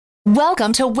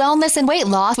Welcome to Wellness and Weight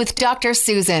Loss with Dr.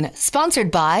 Susan,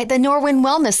 sponsored by the Norwin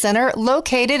Wellness Center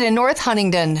located in North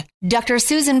Huntingdon. Dr.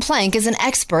 Susan Plank is an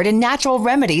expert in natural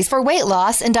remedies for weight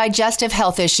loss and digestive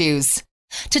health issues.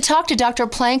 To talk to Dr.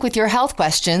 Plank with your health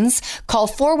questions, call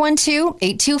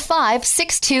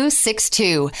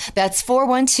 412-825-6262. That's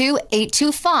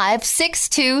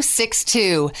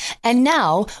 412-825-6262. And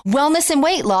now, Wellness and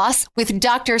Weight Loss with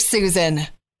Dr. Susan.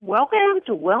 Welcome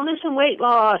to Wellness and Weight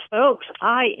Loss, folks.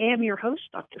 I am your host,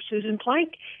 Dr. Susan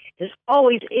Plank. As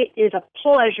always, it is a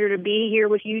pleasure to be here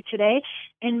with you today,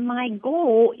 and my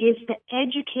goal is to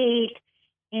educate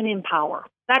and empower.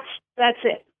 That's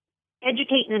it.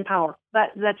 Educate and empower.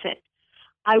 That's it.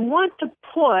 I want to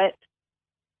put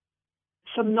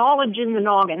some knowledge in the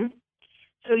noggin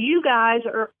so you guys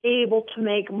are able to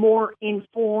make more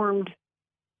informed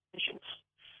decisions.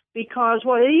 Because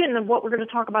what we're going to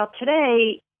talk about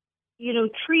today,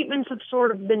 treatments have sort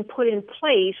of been put in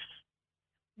place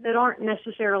that aren't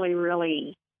necessarily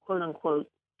really, quote unquote.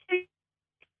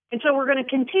 And so we're going to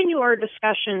continue our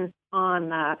discussion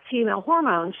on female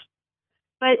hormones.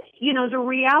 But, the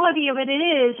reality of it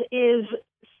is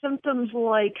symptoms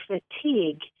like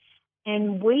fatigue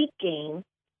and weight gain,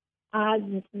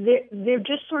 they're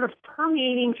just sort of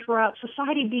permeating throughout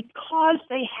society because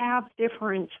they have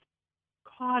different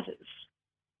causes.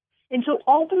 And so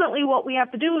ultimately what we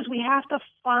have to do is we have to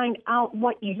find out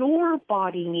what your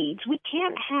body needs. We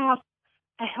can't have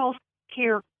a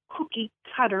healthcare cookie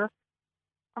cutter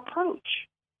approach.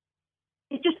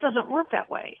 It just doesn't work that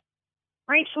way,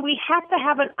 right? So we have to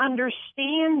have an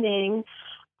understanding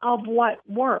of what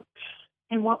works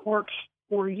and what works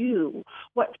for you,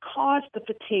 what caused the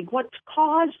fatigue, what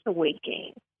caused the weight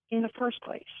gain in the first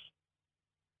place.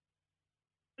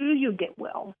 Do you get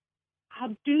well? How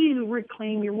do you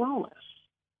reclaim your wellness?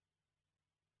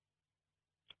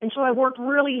 And so I worked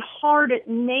really hard at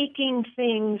making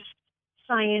things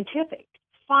scientific,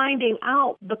 finding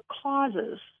out the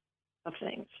causes of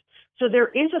things. So there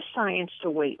is a science to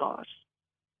weight loss.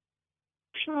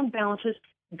 Emotional imbalances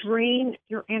drain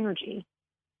your energy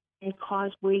and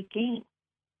cause weight gain.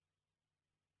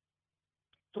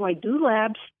 So I do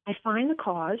labs, I find the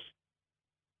cause,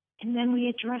 and then we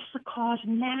address the cause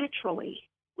naturally.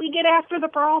 We get after the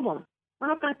problem. We're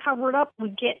not going to cover it up. We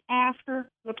get after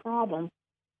the problem.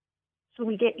 So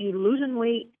we get you losing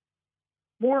weight,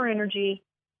 more energy,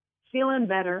 feeling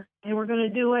better, and we're going to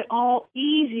do it all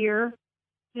easier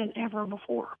than ever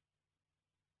before.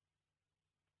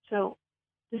 So,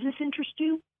 does this interest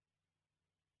you?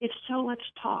 If so,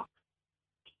 let's talk.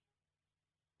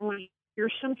 I want to hear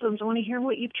your symptoms. I want to hear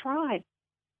what you've tried.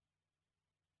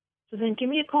 So then give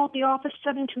me a call at the office,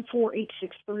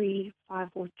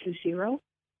 724-863-5420.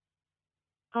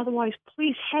 Otherwise,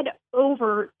 please head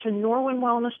over to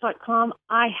norwinwellness.com.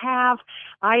 I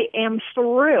am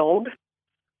thrilled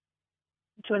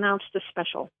to announce this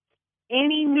special.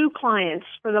 Any new clients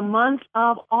for the month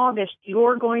of August,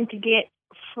 you're going to get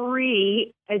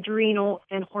free adrenal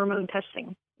and hormone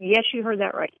testing. Yes, you heard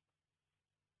that right.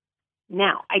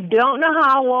 Now, I don't know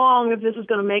how long if this is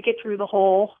going to make it through the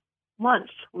whole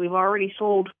month. We've already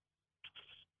sold,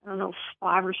 5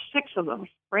 or 6 of them,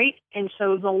 right? And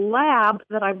so the lab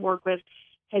that I've worked with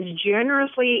has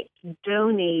generously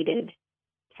donated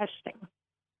testing.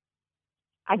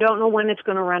 I don't know when it's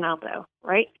going to run out, though,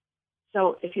 right?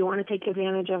 So if you want to take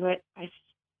advantage of it,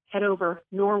 head over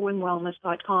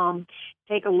norwinwellness.com.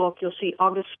 Take a look. You'll see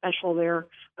August special there.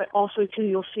 But also, too,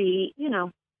 you'll see,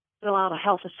 fill out a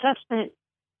health assessment,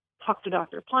 talk to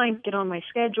Dr. Plank, get on my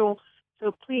schedule.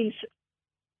 So please,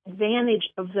 advantage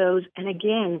of those. And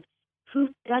again, who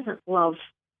doesn't love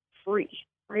free,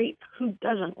 right? Who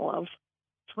doesn't love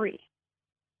free?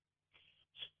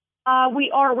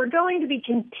 We're going to be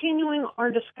continuing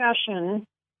our discussion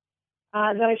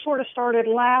that I sort of started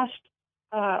last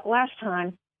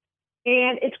time.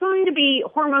 And it's going to be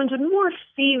hormones and more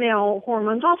female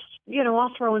hormones. I'll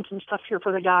throw in some stuff here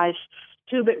for the guys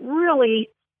too, but really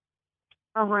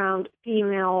around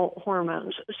female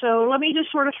hormones. So let me just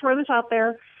sort of throw this out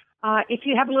there. If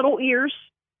you have little ears,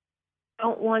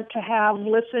 don't want to have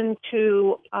listened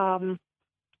to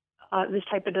this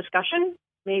type of discussion,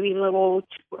 maybe a little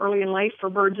too early in life for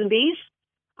birds and bees,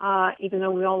 even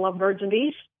though we all love birds and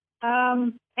bees.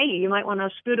 Hey, you might want to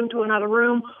scoot them to another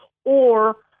room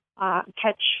or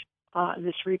catch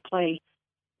this replay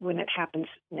when it happens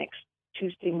next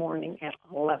Tuesday morning at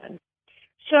 11.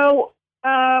 So,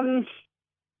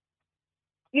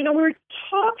 we're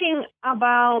talking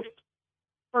about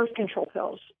birth control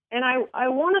pills, and I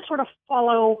want to sort of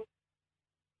follow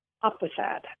up with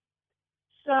that.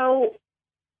 So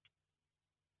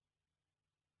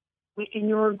And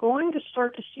you're going to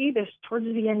start to see this towards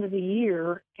the end of the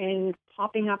year and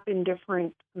popping up in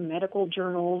different medical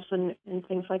journals and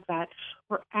things like that.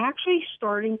 We're actually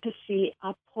starting to see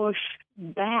a push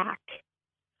back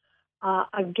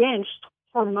against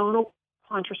hormonal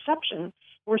contraception.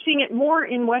 We're seeing it more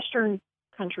in Western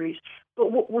countries,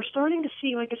 but we're starting to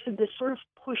see, like I said, this sort of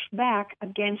push back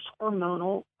against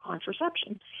hormonal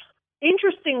contraception.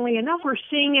 Interestingly enough, we're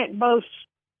seeing it both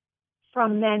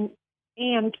from men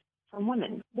and from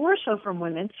women, more so from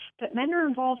women, but men are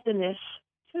involved in this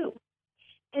too.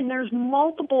 And there's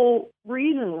multiple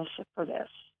reasons for this.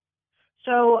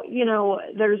 So,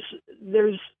 there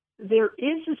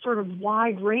is a sort of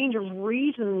wide range of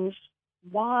reasons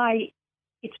why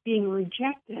it's being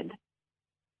rejected.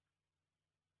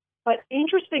 But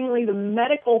interestingly, the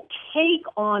medical take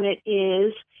on it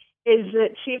is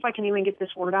that, see if I can even get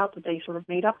this word out that they sort of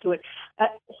made up to it,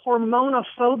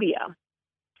 hormonophobia.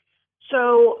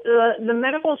 So the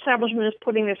medical establishment is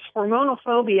putting this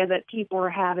hormonophobia that people are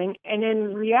having, and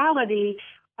in reality,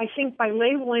 I think by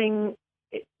labeling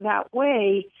it that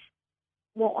way,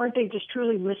 well, aren't they just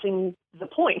truly missing the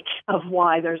point of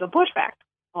why there's a pushback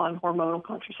on hormonal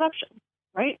contraception,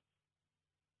 right?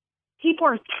 People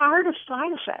are tired of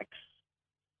side effects.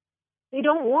 They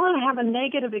don't want to have a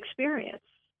negative experience,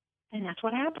 and that's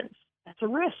what happens. That's a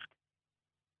risk,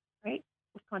 right,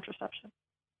 with contraception.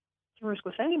 It's a risk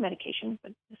with any medication,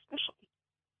 but especially.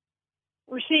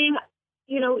 We're seeing,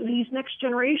 these next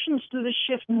generations do the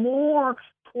shift more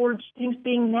towards things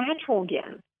being natural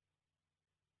again.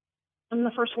 I'm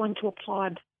the first one to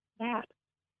applaud that.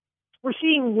 We're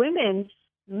seeing women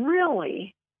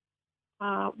really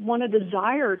want a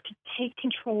desire to take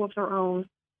control of their own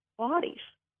bodies,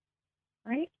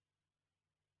 right?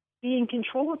 Be in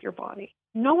control of your body.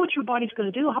 Know what your body's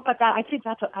going to do. How about that? I think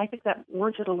that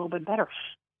words it a little bit better.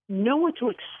 Know what to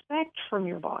expect from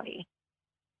your body.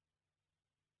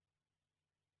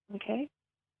 Okay?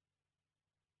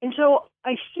 And so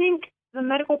I think the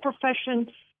medical profession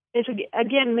is,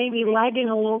 again, maybe lagging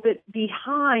a little bit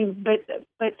behind, but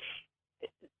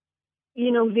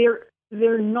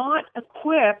they're not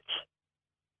equipped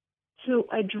to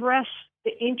address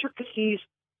the intricacies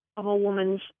of a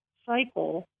woman's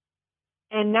cycle.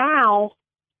 And now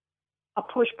a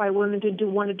push by women to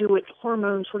want to do it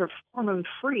hormone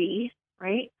free,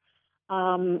 right?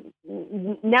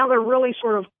 Now they're really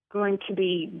sort of going to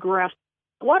be grasped.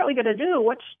 What are we going to do?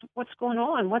 What's going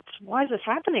on? Why is this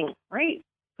happening? Right?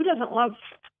 Who doesn't love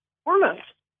hormones?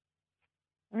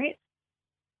 Right?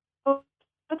 So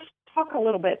let's talk a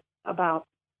little bit about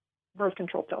birth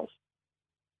control pills.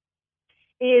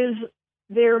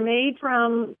 They're made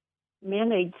from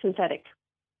man-made synthetic.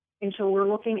 And so we're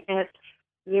looking at,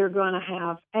 they're going to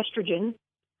have estrogen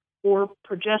or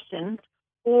progestin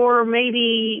or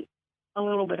maybe a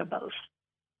little bit of both.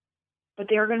 But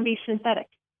they're going to be synthetic.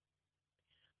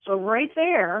 So right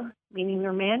there, meaning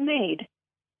they're man-made,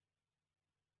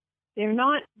 they're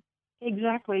not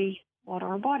exactly what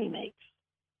our body makes.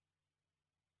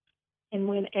 And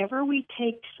whenever we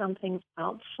take something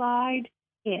outside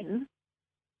in,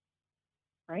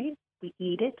 right, we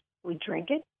eat it, we drink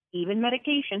it, even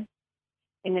medication,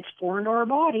 and it's foreign to our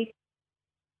body,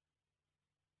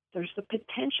 there's the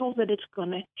potential that it's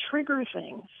going to trigger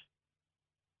things.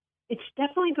 It's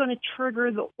definitely going to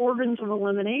trigger the organs of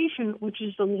elimination, which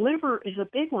is the liver is a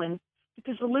big one,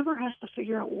 because the liver has to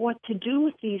figure out what to do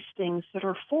with these things that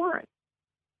are foreign.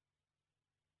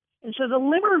 And so the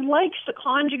liver likes to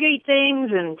conjugate things,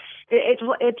 and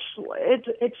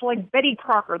it's like Betty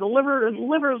Crocker. The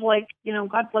liver is like,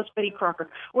 God bless Betty Crocker.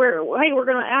 We're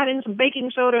going to add in some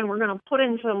baking soda, and we're going to put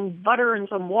in some butter and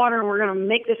some water, and we're going to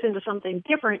make this into something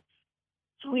different,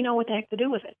 so we know what the heck to do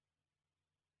with it.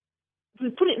 If we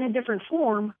put it in a different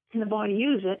form, can the body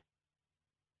use it?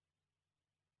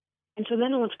 And so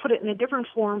then let's put it in a different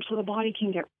form so the body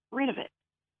can get rid of it.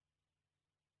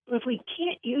 But if we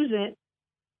can't use it,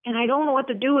 and I don't know what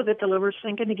to do with it, the liver's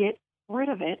thinking to get rid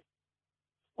of it,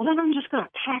 well, then I'm just going to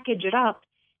package it up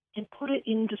and put it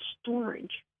into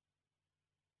storage.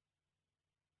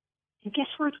 And guess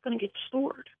where it's going to get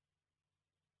stored?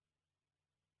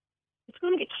 It's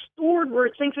going to get stored where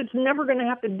it thinks it's never going to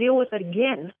have to deal with it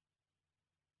again,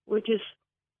 which is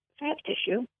fat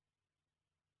tissue,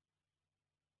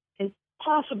 and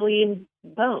possibly in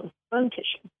bone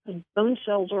tissue. And bone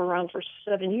cells are around for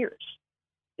 7 years.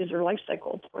 Is their life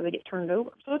cycle before they get turned over.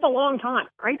 So it's a long time,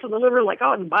 right? So the liver like,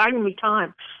 it's buying me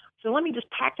time. So let me just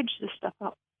package this stuff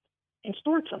up and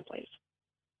store it someplace.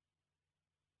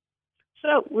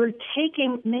 So we're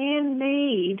taking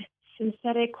man-made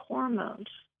synthetic hormones.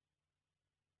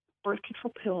 Birth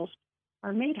control pills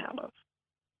are made out of.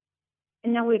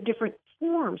 And now we have different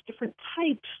forms, different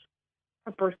types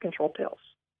of birth control pills.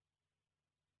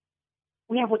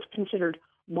 We have what's considered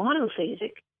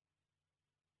monophasic.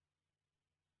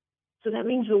 So that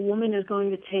means the woman is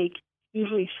going to take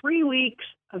usually 3 weeks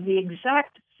of the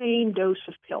exact same dose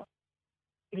of pill.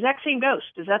 Exact same dose.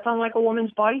 Does that sound like a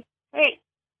woman's body? Hey,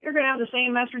 you're going to have the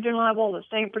same estrogen level, the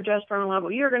same progesterone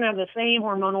level. You're going to have the same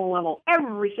hormonal level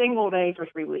every single day for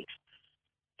 3 weeks.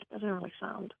 It doesn't really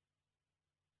sound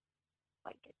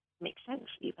like it makes sense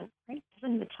even, right? It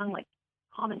doesn't even sound like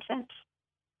common sense.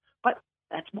 But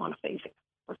that's monophasic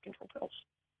birth control pills.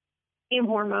 Same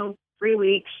hormone, 3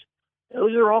 weeks.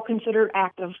 Those are all considered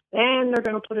active. Then they're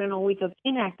going to put in a week of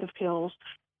inactive pills,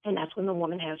 and that's when the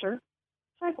woman has her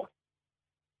cycle.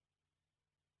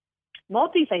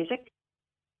 Multiphasic,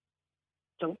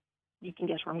 so you can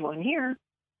guess where I'm going here,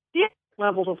 different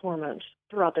levels of hormones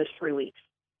throughout those 3 weeks.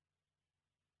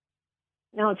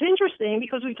 Now, it's interesting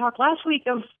because we talked last week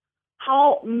of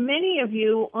how many of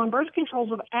you on birth controls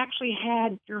have actually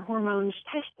had your hormones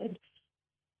tested.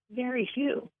 Very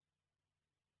few.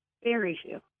 Very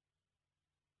few.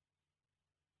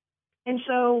 And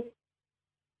so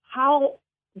how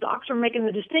docs are making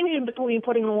the distinction between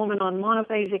putting a woman on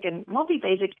monophasic and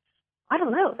multiphasic, I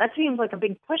don't know. That seems like a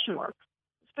big question mark,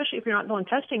 especially if you're not doing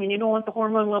testing and you don't know what the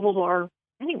hormone levels are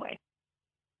anyway.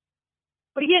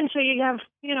 But again, so you have,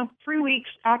 3 weeks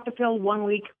active pill, 1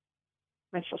 week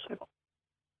menstrual cycle.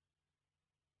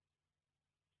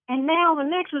 And now the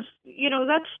next is,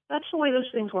 that's the way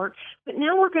those things work. But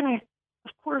now we're going to,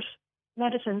 of course,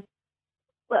 medicine,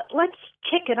 let's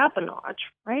kick it up a notch,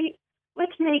 right?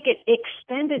 Let's make it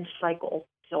extended cycle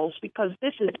pills because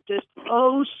this is just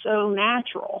so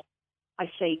natural. I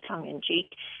say tongue in cheek.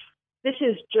 This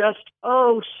is just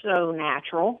so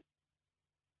natural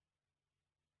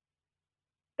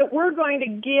that we're going to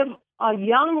give a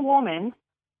young woman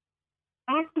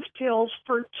active pills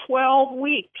for 12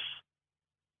 weeks.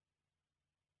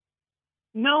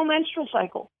 No menstrual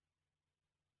cycle.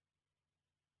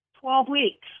 12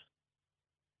 weeks.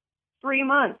 3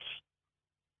 months.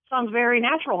 Sounds very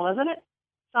natural, doesn't it?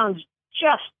 Sounds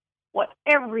just what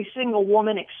every single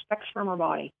woman expects from her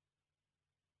body.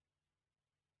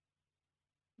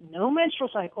 No menstrual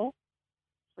cycle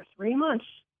for 3 months.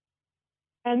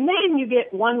 And then you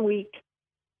get 1 week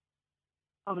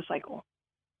of a cycle,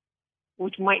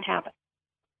 which might happen.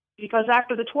 Because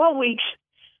after the 12 weeks,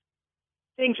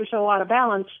 things are so out of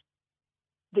balance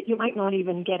that you might not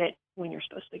even get it when you're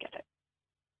supposed to get it.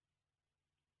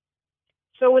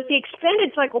 So with the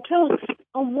extended cycle pills,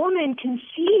 a woman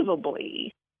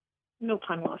conceivably, no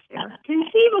pun lost there,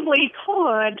 conceivably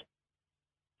could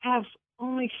have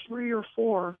only 3 or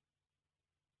 4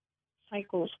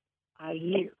 cycles a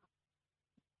year.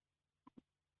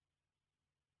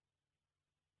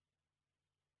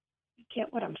 You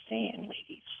get what I'm saying,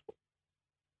 ladies?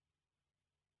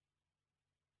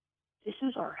 This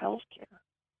is our health care.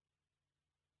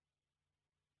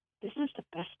 This is the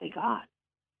best they got.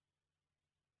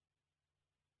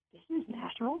 This is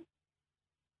natural.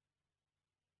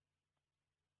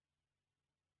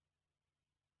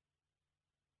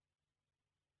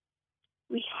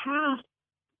 We have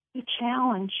to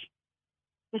challenge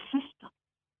the system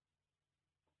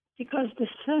because the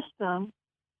system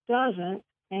doesn't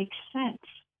make sense.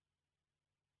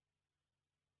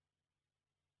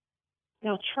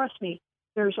 Now, trust me,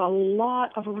 there's a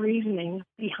lot of reasoning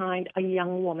behind a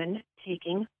young woman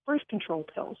taking birth control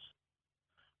pills.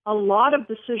 A lot of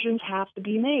decisions have to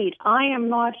be made. I am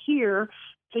not here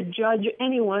to judge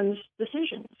anyone's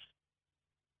decisions.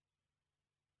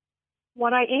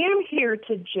 What I am here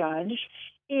to judge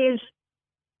is,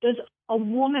 does a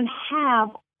woman have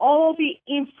all the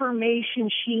information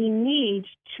she needs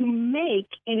to make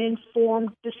an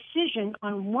informed decision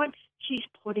on what she's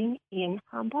putting in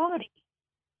her body?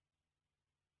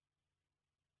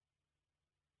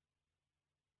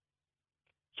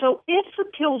 So if the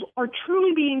pills are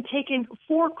truly being taken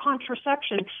for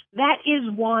contraception, that is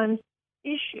one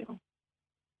issue.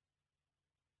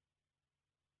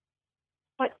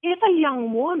 But if a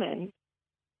young woman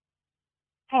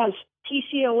has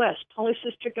PCOS,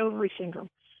 polycystic ovary syndrome,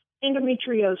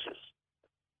 endometriosis,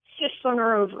 cysts on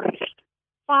her ovaries,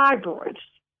 fibroids,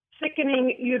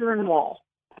 thickening uterine wall,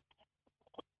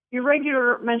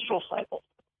 irregular menstrual cycle,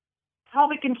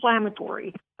 pelvic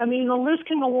inflammatory, the list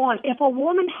can go on. If a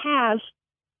woman has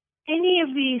any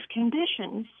of these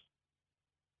conditions,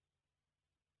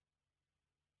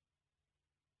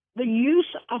 the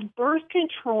use of birth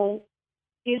control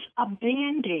is a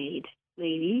Band-Aid,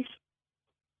 ladies.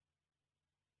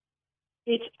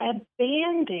 It's a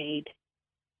Band-Aid.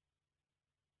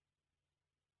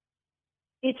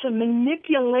 It's a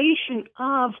manipulation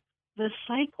of the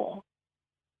cycle.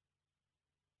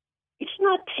 It's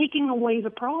not taking away the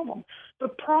problem. The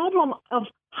problem of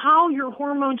how your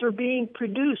hormones are being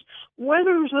produced, whether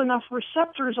there's enough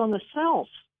receptors on the cells,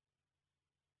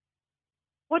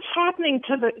 what's happening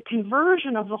to the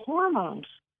conversion of the hormones.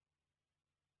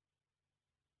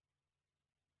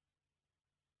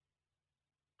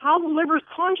 How the liver's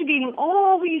conjugating,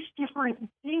 all these different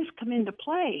things come into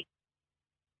play.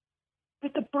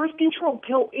 But the birth control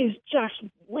pill is just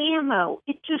whammo.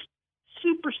 It just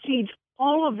supersedes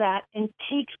all of that and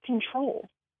takes control.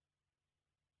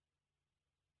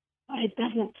 But it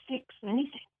doesn't fix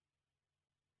anything.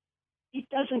 It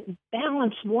doesn't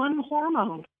balance one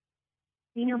hormone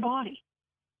in your body.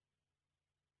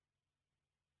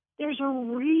 There's a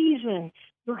reason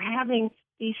you're having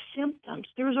these symptoms.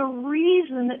 There's a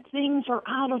reason that things are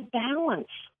out of balance.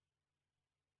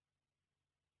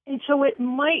 And so it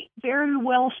might very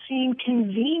well seem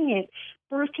convenient.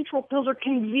 Birth control pills are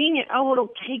convenient. Oh,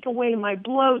 it'll take away my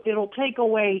bloat. It'll take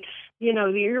away, the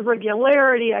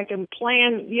irregularity. I can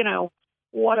plan,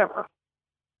 whatever.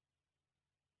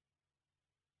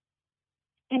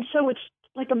 And so it's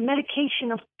like a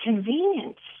medication of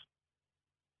convenience.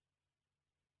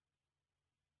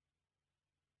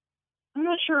 I'm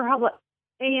not sure how the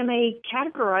AMA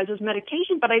categorizes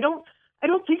medication, but I don't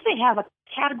think they have a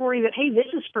category that, hey, this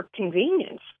is for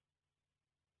convenience.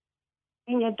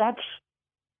 And yet that's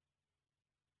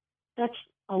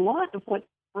a lot of what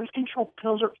birth control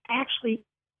pills are actually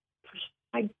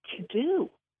prescribed to do.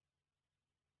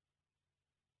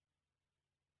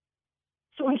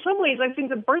 So in some ways, I think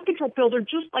the birth control pills are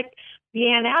just like the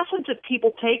antacids that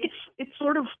people take. It's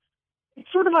sort of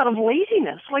out of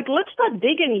laziness. Like, let's not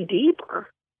dig any deeper.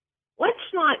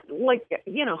 Let's not,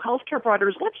 healthcare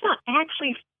providers, let's not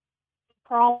actually, the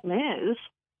problem is,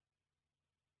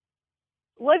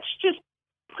 let's just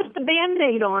put the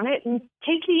Band-Aid on it and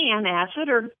take the antacid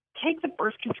or take the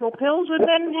birth control pills and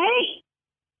then, hey,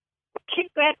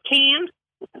 kick that can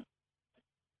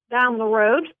down the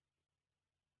road.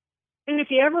 And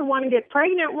if you ever want to get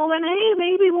pregnant, well then, hey,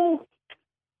 maybe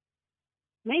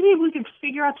we could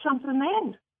figure out something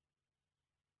then.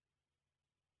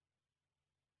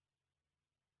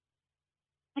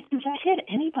 Like, does that hit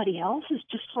anybody else? It's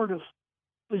just sort of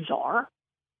bizarre.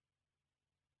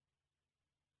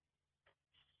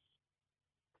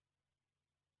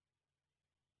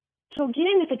 So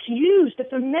again, if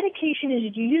the medication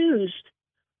is used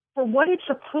for what it's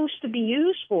supposed to be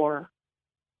used for,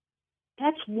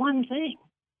 that's one thing.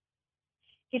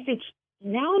 If it's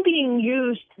now being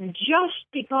used just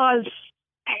because,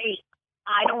 hey,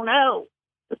 I don't know,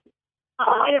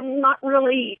 I am not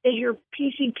really, as your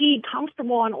PCP,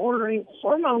 comfortable on ordering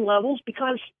hormone levels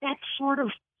because that's sort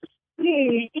of,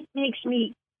 it makes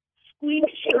me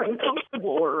squeamish or uncomfortable,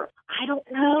 or I don't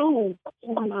know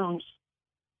hormones.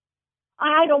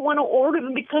 I don't want to order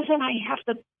them because then I have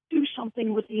to do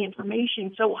something with the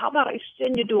information. So how about I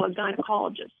send you to a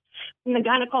gynecologist? And the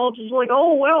gynecologist is like,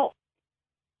 oh, well,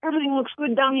 everything looks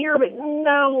good down here, but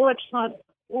no, let's not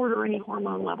order any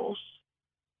hormone levels.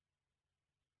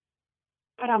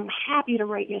 But I'm happy to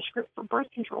write you a script for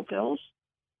birth control pills.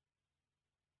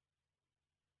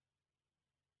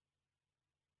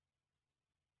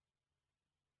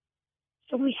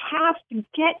 So we have to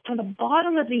get to the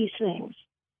bottom of these things.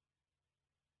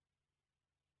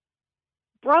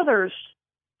 Brothers,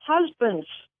 husbands,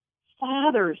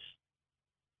 fathers,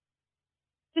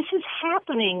 this is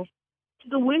happening to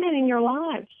the women in your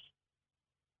lives.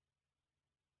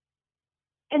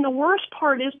 And the worst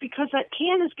part is because that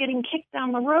can is getting kicked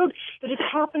down the road, that it's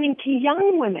happening to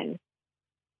young women.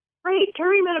 Right?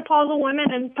 Perimenopausal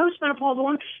women and postmenopausal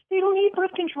women, they don't need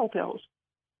birth control pills.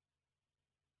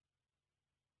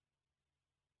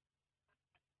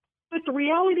 But the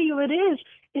reality of it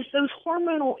is those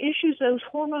hormonal issues, those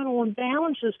hormonal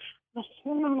imbalances, the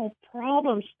hormonal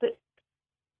problems that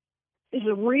is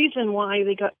the reason why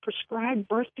they got prescribed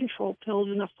birth control pills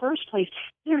in the first place.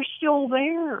 They're still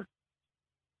there.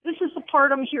 This is the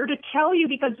part I'm here to tell you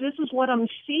because this is what I'm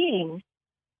seeing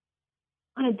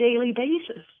on a daily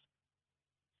basis.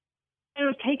 And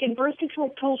I've taken birth control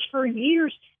pills for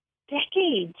years,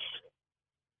 decades.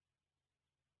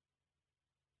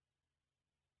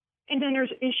 And then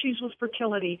there's issues with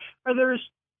fertility, or there's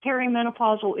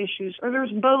perimenopausal issues, or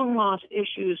there's bone loss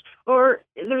issues, or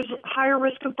there's higher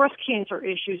risk of breast cancer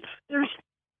issues. There's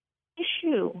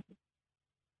issue.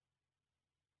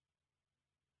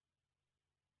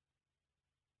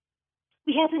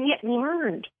 We haven't yet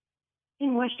learned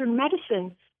in Western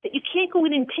medicine that you can't go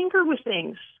in and tinker with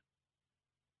things.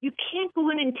 You can't go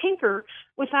in and tinker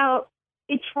without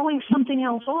it's throwing something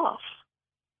else off.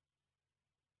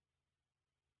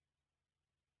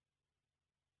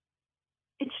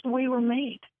 It's the way we're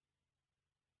made.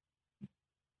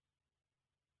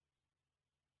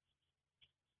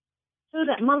 So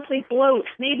that monthly bloat,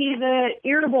 maybe the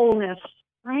irritableness,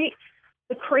 right?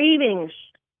 The cravings.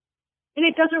 And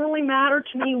it doesn't really matter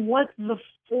to me what the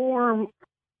form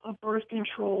of birth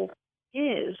control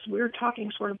is. We're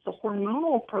talking sort of the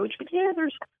hormonal approach, but yeah,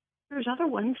 there's other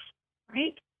ones,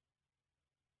 right?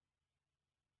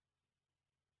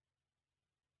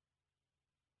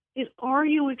 Are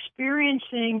you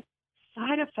experiencing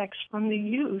side effects from the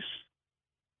use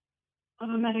of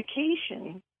a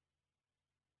medication?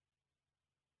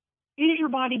 Is your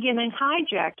body getting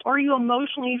hijacked? Are you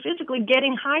emotionally, physically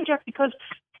getting hijacked? Because,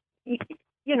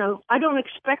 I don't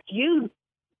expect you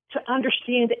to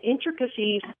understand the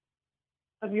intricacies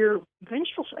of your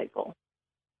menstrual cycle.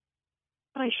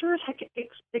 But I sure as heck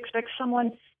expect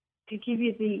someone to give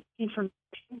you the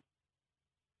information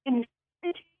and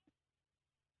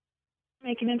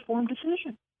make an informed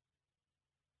decision.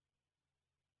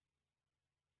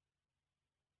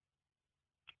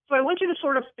 So I want you to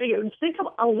sort of think of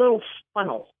a little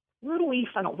funnel, little wee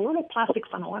funnel, a little plastic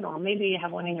funnel. I don't know, maybe you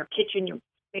have one in your kitchen, you're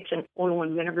mixing oil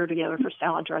and vinegar together for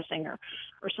salad dressing or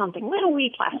something, little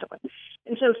wee plastic one.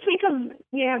 And so think of,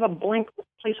 you have a blank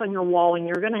place on your wall and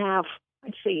you're going to have,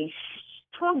 let's see,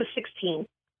 12 to 16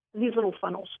 of these little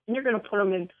funnels. And you're going to put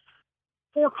them in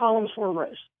 4 columns, 4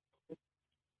 rows.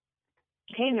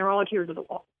 Okay, and they're all adhered to the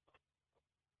wall.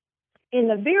 In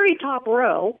the very top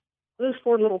row, those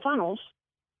 4 little funnels,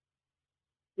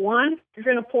 one, you're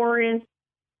going to pour in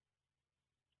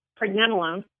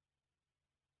pregnenolone.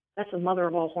 That's the mother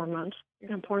of all hormones. You're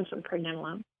going to pour in some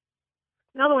pregnenolone.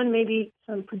 Another one, maybe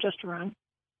some progesterone.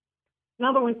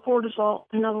 Another one, cortisol.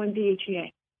 Another one,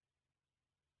 DHEA.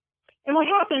 And what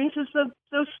happens is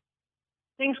those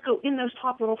things go in those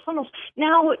top little funnels.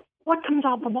 Now, what comes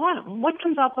out the bottom? What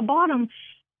comes out the bottom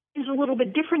is a little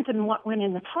bit different than what went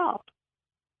in the top,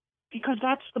 because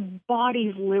that's the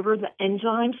body's liver, the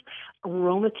enzymes,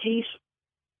 aromatase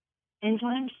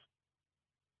enzymes,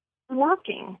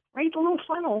 working, right? The little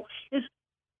funnel is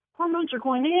hormones are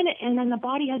going in, and then the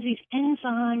body has these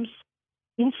enzymes,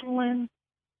 insulin,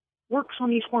 works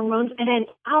on these hormones, and then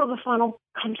out of the funnel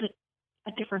comes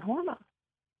a different hormone.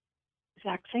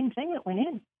 Exact same thing that went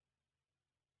in.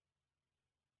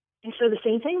 And so the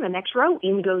same thing, the next row,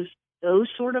 in goes those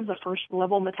sort of the first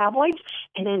level metabolites,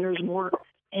 and then there's more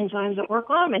enzymes that work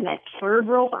on them, and that third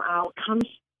row out comes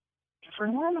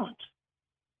different hormones.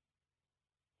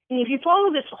 And if you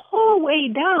follow this whole way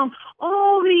down,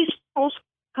 all these funnels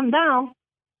come down,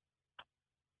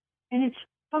 and it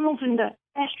funnels into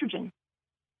estrogen.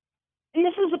 And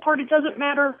this is the part, it doesn't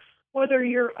matter whether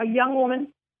you're a young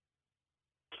woman,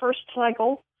 first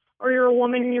cycle, or you're a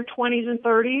woman in your 20s and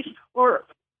 30s, or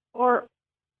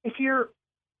if you're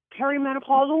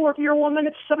perimenopausal, or if you're a woman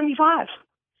that's 75.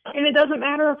 And it doesn't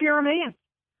matter if you're a man.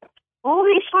 All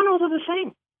these funnels are the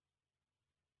same.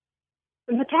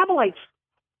 The metabolites,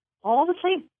 all the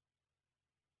same.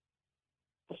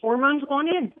 The hormones going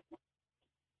in,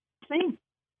 same.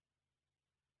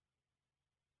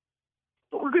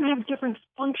 But we're going to have different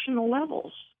functional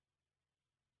levels.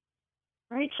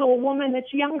 Right? So a woman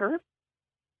that's younger,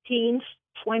 teens,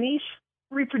 20s,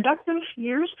 reproductive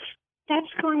years,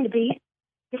 that's going to be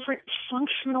different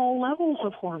functional levels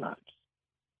of hormones.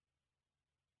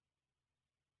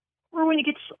 Or when you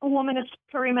get a woman that's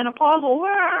perimenopausal,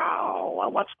 wow,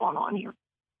 what's going on here,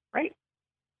 right?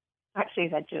 I say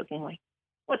that jokingly.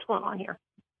 What's going on here?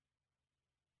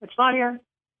 It's not here.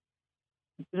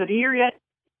 Is it here yet?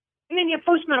 And then you have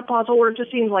postmenopausal, where it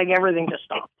just seems like everything just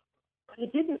stopped. But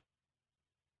it didn't.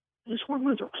 Those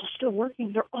hormones are all still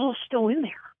working. They're all still in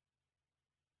there.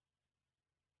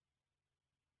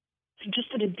 They're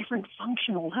just at a different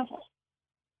functional level.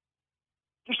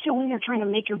 They're still in there trying to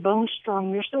make your bones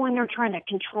strong. They're still in there trying to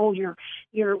control your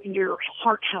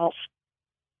heart health.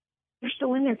 They're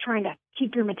still in there trying to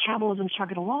keep your metabolism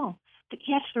chugging along. But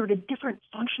yes, they're at a different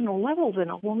functional level than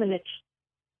a woman that's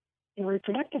in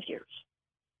reproductive years.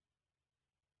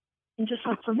 And just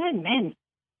like for men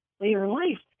later in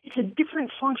life, it's a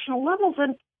different functional level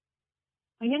than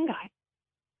a young guy.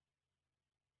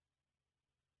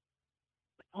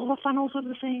 All the funnels are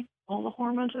the same. All the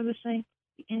hormones are the same.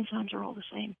 The enzymes are all the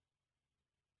same.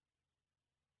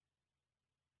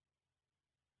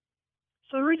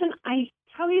 So the reason I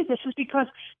tell you this is because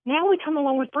now we come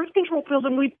along with birth control pills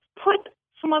and we put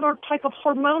some other type of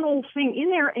hormonal thing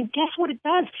in there, and guess what it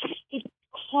does? It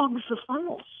clogs the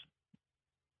funnels.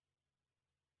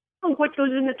 what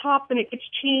goes in the top and it gets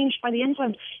changed by the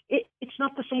enzymes. It's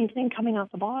not the same thing coming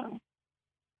out the bottom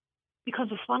because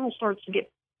the funnel starts to get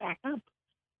backed up.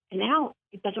 And now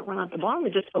it doesn't run out the bottom,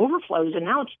 it just overflows, and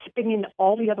now it's tipping into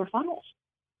all the other funnels.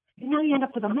 And now you end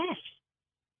up with a mess.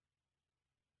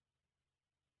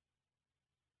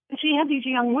 And so you have these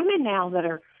young women now that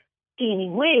are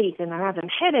gaining weight, and they're having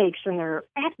headaches, and they're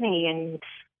acne,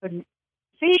 and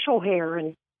facial hair,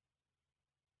 and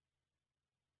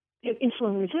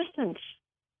insulin resistance.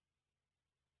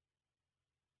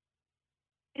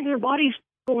 And their body's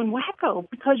going wacko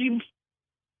because you've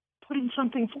put in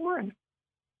something foreign.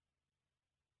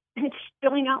 And it's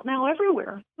spilling out now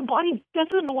everywhere. The body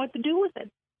doesn't know what to do with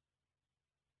it.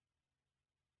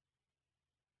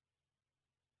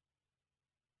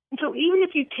 And so even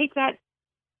if you take that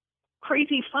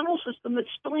crazy funnel system that's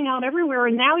spilling out everywhere,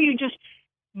 and now you just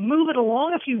move it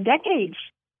along a few decades,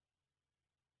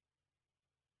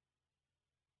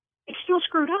 it's still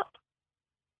screwed up.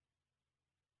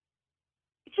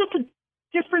 It's just a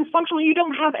different function. You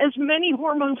don't have as many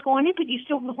hormones going in, but you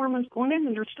still have the hormones going in,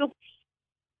 and they're still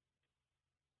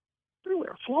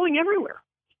everywhere, flowing everywhere.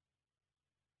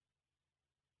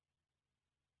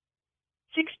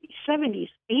 60s, 70s,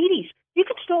 80s. You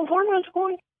could still have hormones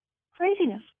going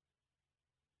craziness.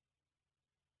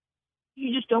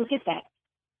 You just don't get that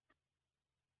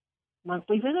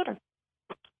monthly visitor.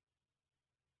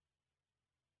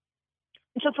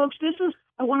 And so, folks,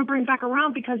 I want to bring back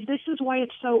around because this is why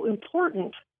it's so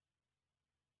important.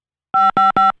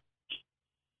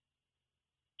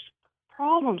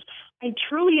 Problems. I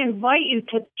truly invite you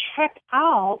to check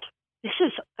out. This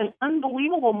is an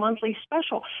unbelievable monthly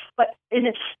special,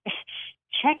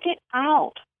 check it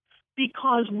out,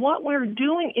 because what we're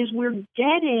doing is we're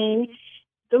getting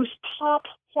those top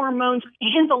hormones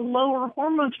and the lower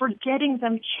hormones. We're getting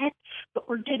them checked, but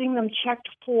we're getting them checked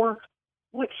for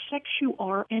what sex you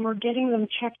are, and we're getting them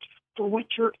checked for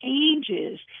what your age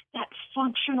is, that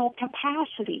functional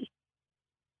capacity.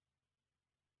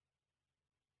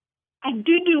 I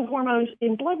do hormones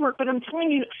in blood work, but I'm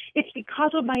telling you, it's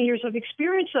because of my years of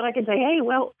experience that I can say, hey,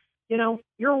 well,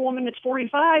 you're a woman that's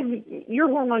 45, your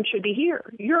hormones should be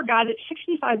here. You're a guy that's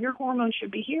 65, your hormones should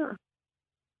be here.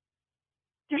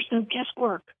 There's no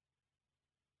guesswork.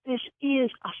 This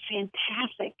is a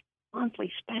fantastic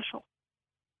monthly special.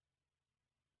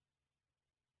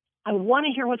 I want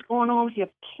to hear what's going on with you.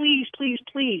 Please, please,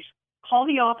 please call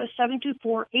the office,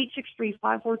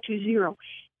 724-863-5420.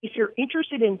 If you're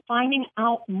interested in finding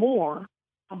out more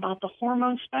about the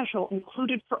hormone special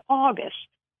included for August,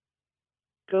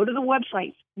 go to the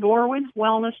website,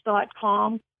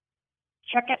 norwinwellness.com.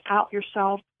 Check it out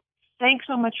yourself. Thanks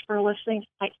so much for listening.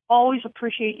 I always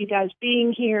appreciate you guys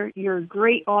being here. You're a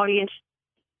great audience.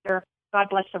 God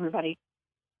bless everybody.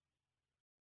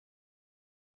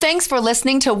 Thanks for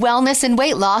listening to Wellness and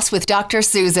Weight Loss with Dr.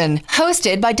 Susan,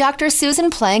 hosted by Dr.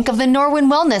 Susan Plank of the Norwin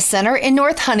Wellness Center in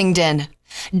North Huntingdon.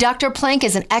 Dr. Plank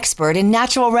is an expert in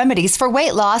natural remedies for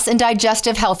weight loss and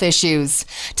digestive health issues.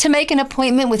 To make an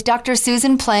appointment with Dr.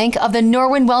 Susan Plank of the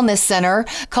Norwin Wellness Center,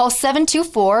 call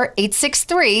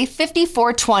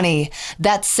 724-863-5420.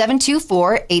 That's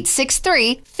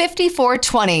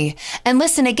 724-863-5420. And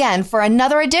listen again for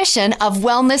another edition of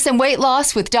Wellness and Weight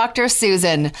Loss with Dr.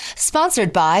 Susan,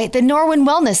 sponsored by the Norwin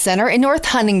Wellness Center in North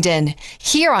Huntingdon,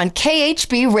 here on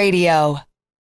KHB Radio.